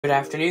Good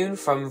afternoon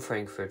from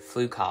Frankfurt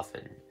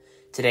Flughafen.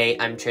 Today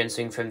I'm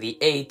transferring from the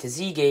A to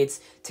Z gates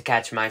to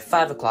catch my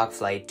 5 o'clock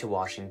flight to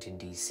Washington,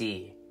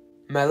 D.C.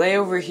 My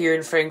layover here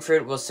in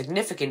Frankfurt was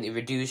significantly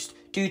reduced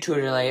due to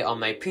a delay on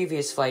my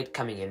previous flight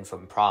coming in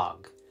from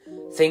Prague.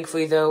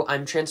 Thankfully though,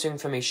 I'm transferring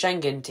from a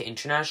Schengen to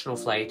international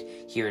flight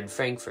here in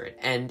Frankfurt,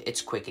 and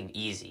it's quick and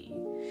easy.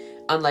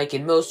 Unlike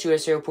in most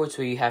US airports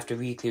where you have to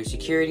re-clear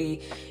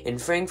security, in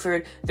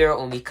Frankfurt there are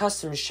only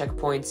customs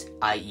checkpoints,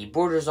 i.e.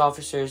 borders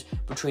officers,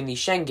 between the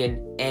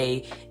Schengen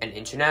A and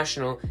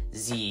international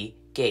Z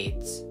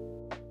gates.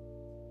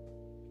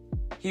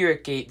 Here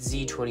at gate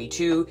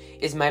Z22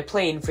 is my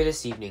plane for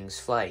this evening's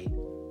flight.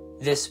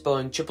 This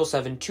Boeing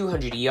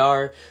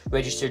 777-200ER,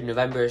 registered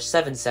November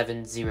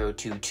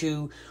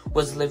 77022,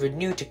 was delivered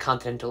new to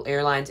Continental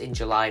Airlines in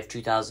July of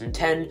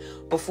 2010,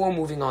 before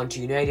moving on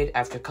to United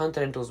after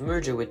Continental's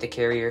merger with the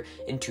carrier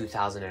in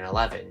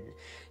 2011.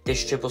 This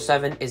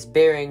 777 is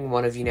bearing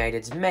one of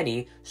United's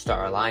many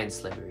Star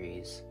Alliance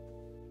liveries.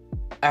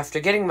 After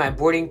getting my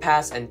boarding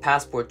pass and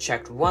passport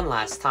checked one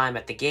last time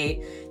at the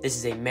gate, this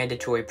is a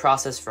mandatory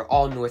process for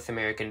all North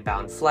American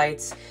bound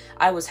flights,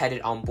 I was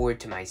headed on board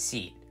to my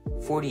seat.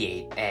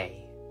 48A.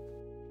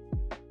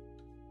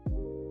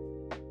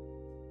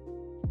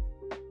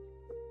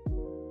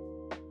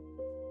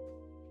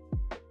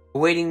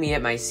 Awaiting me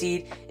at my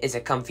seat is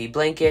a comfy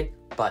blanket,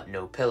 but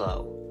no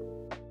pillow.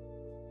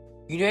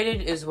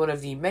 United is one of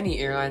the many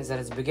airlines that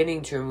is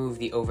beginning to remove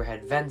the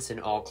overhead vents in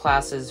all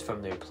classes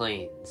from their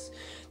planes.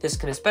 This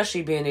can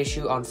especially be an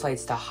issue on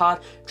flights to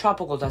hot,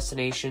 tropical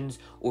destinations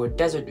or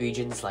desert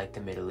regions like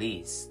the Middle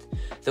East.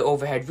 The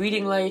overhead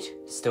reading light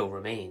still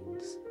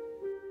remains.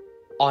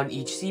 On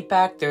each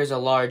seatback, there is a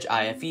large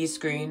IFE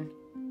screen.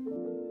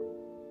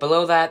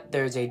 Below that,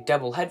 there is a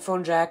double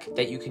headphone jack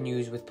that you can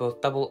use with both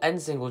double and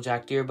single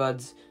jacked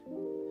earbuds,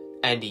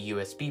 and a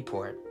USB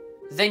port.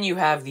 Then you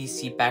have the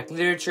seatback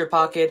literature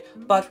pocket,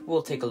 but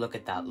we'll take a look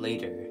at that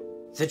later.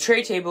 The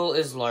tray table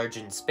is large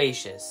and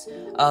spacious,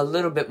 a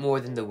little bit more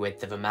than the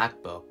width of a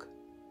MacBook.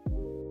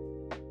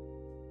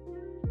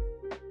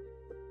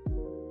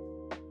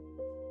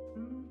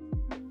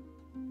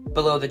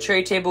 Below the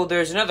tray table,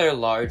 there's another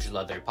large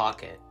leather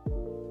pocket.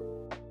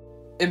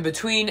 In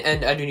between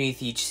and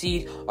underneath each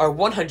seat are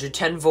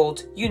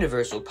 110-volt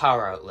universal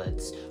power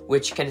outlets,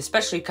 which can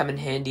especially come in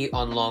handy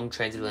on long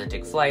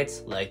transatlantic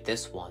flights like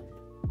this one.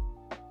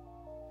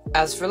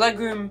 As for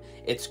legroom,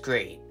 it's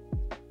great.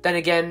 Then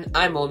again,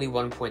 I'm only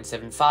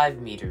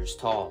 1.75 meters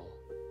tall.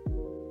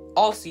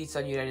 All seats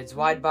on United's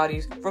wide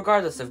bodies,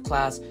 regardless of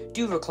class,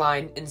 do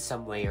recline in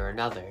some way or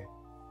another.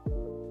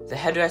 The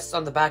headrests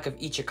on the back of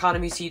each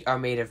economy seat are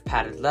made of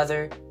padded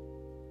leather.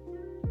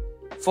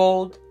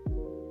 Fold.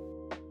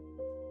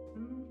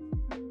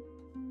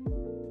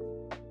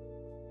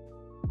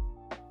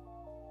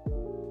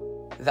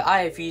 The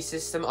IFE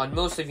system on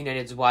most of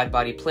United's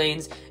wide-body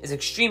planes is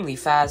extremely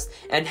fast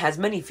and has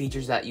many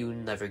features that you will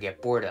never get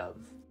bored of.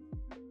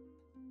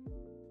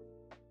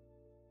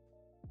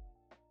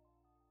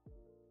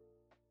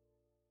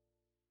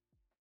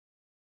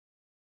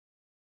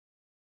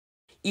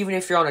 Even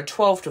if you're on a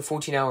 12 to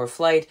 14 hour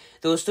flight,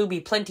 there will still be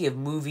plenty of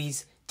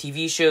movies,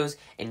 TV shows,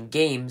 and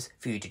games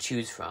for you to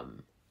choose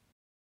from.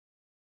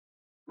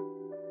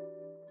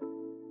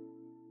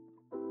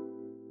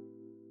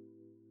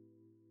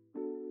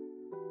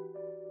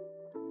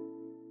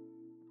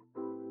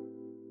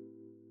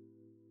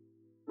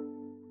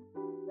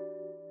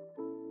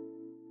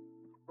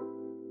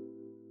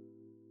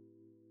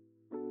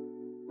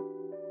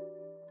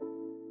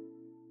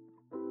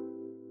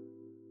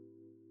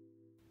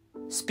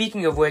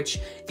 Speaking of which,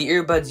 the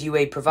earbuds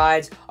UA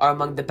provides are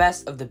among the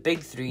best of the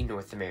big three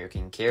North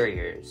American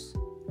carriers.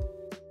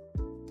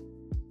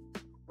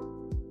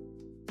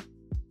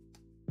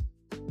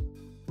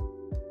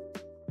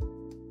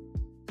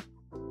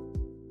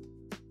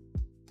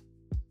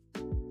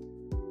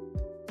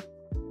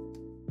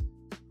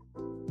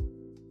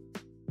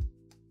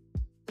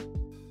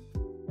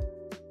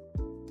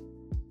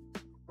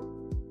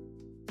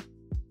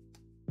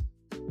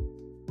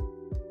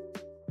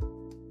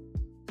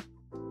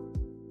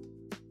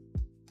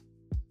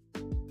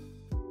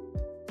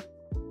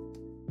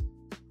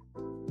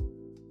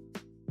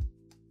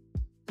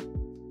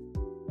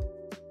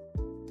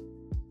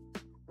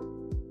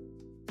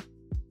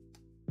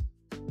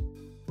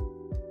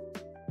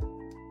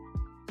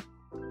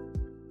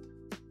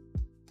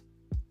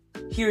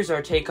 Here's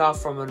our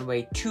takeoff from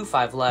runway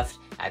 25 left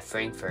at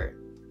Frankfurt.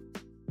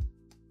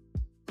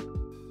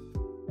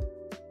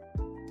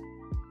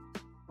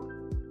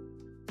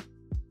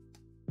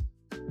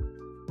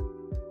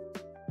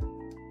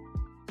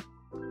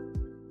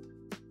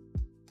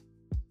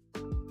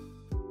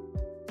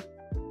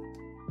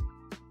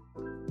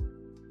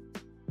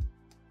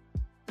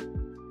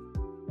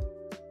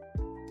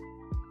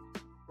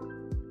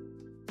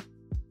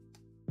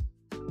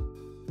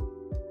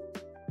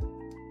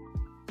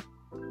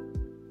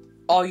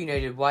 All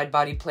United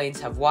wide-body planes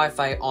have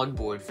Wi-Fi on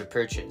board for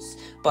purchase,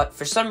 but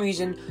for some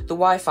reason, the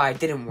Wi-Fi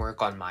didn't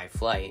work on my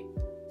flight.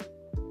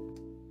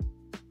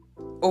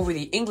 Over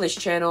the English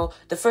channel,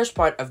 the first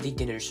part of the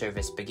dinner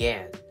service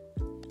began.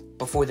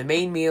 Before the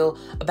main meal,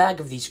 a bag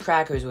of these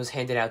crackers was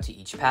handed out to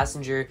each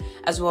passenger,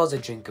 as well as a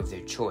drink of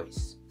their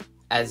choice.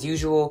 As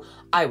usual,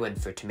 I went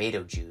for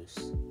tomato juice.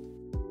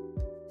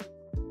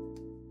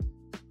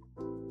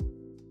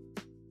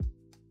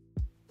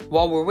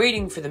 While we're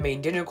waiting for the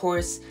main dinner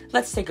course,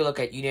 let's take a look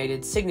at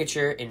United's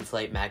signature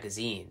in-flight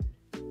magazine.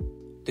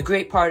 The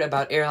great part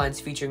about airlines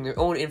featuring their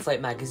own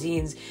in-flight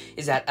magazines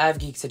is that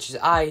av-geeks such as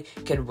I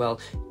can, well,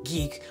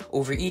 geek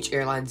over each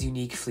airline's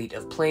unique fleet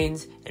of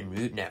planes and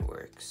route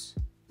networks.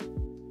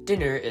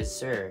 Dinner is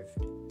served.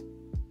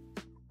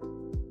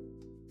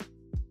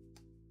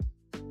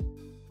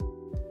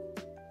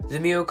 The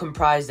meal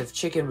comprised of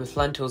chicken with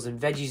lentils and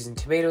veggies and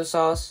tomato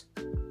sauce,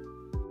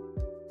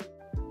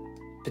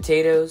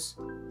 potatoes,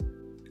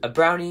 a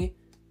brownie,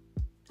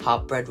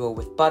 hot bread roll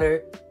with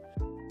butter,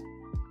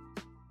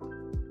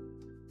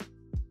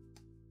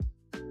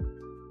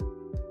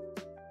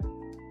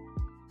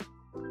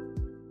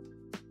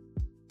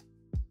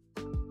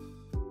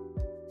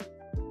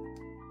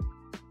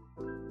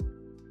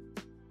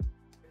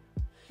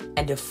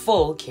 and a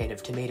full can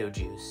of tomato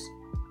juice.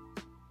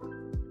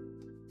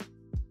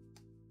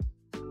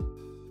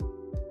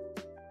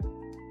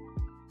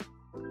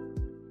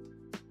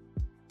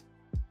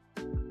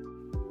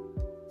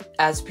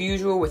 As per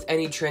usual with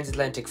any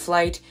transatlantic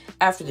flight,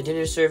 after the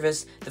dinner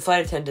service, the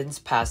flight attendants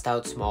passed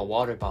out small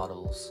water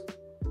bottles.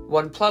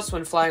 One plus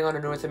when flying on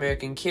a North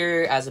American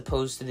carrier as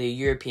opposed to the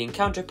European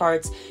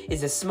counterparts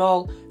is a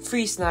small,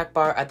 free snack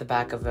bar at the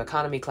back of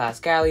economy class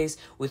galleys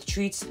with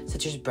treats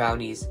such as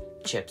brownies,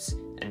 chips,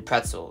 and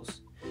pretzels.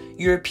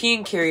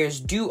 European carriers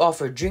do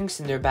offer drinks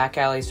in their back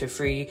alleys for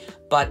free,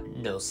 but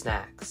no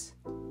snacks.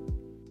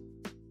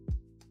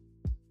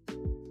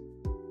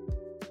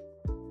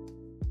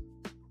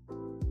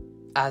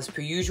 As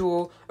per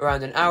usual,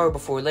 around an hour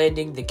before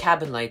landing, the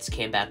cabin lights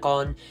came back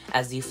on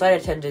as the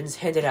flight attendants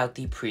handed out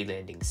the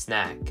pre-landing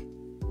snack.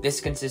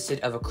 This consisted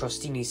of a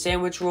crostini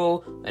sandwich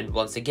roll and,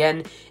 once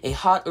again, a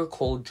hot or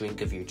cold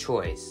drink of your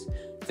choice.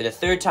 For the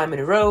third time in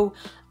a row,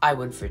 I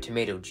went for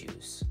tomato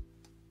juice.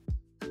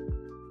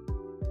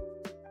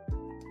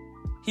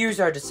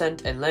 Here's our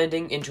descent and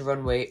landing into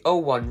runway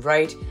 01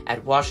 right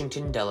at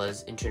Washington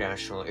Dulles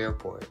International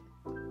Airport.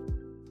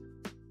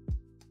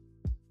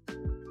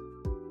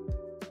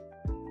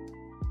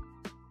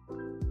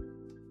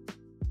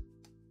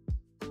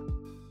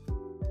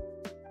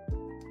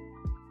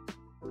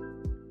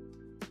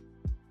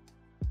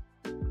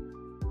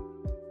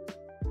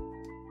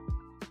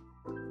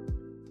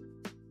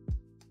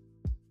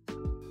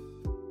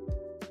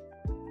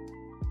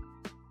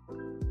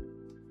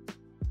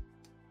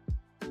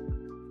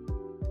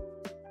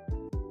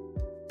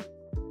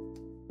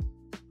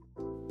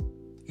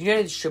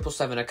 United's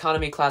 777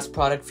 economy class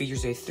product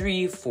features a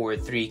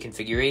 3-4-3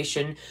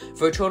 configuration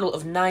for a total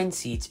of 9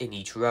 seats in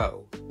each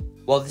row.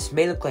 While this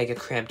may look like a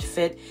cramped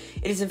fit,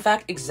 it is in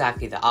fact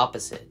exactly the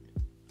opposite.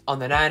 On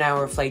the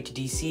 9-hour flight to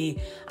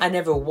DC, I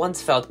never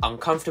once felt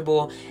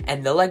uncomfortable,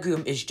 and the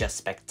legroom is just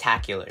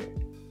spectacular.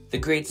 The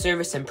great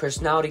service and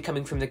personality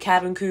coming from the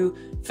cabin crew,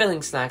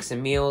 filling snacks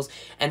and meals,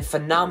 and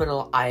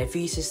phenomenal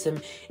IFE system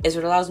is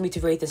what allows me to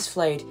rate this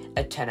flight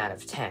a 10 out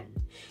of 10.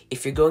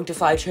 If you're going to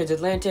fly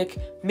transatlantic,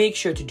 make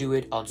sure to do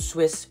it on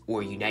Swiss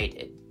or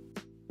United.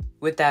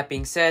 With that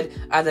being said,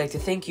 I'd like to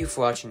thank you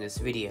for watching this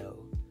video.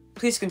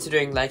 Please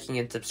consider liking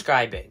and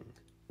subscribing.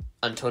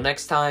 Until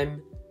next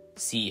time,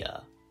 see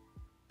ya.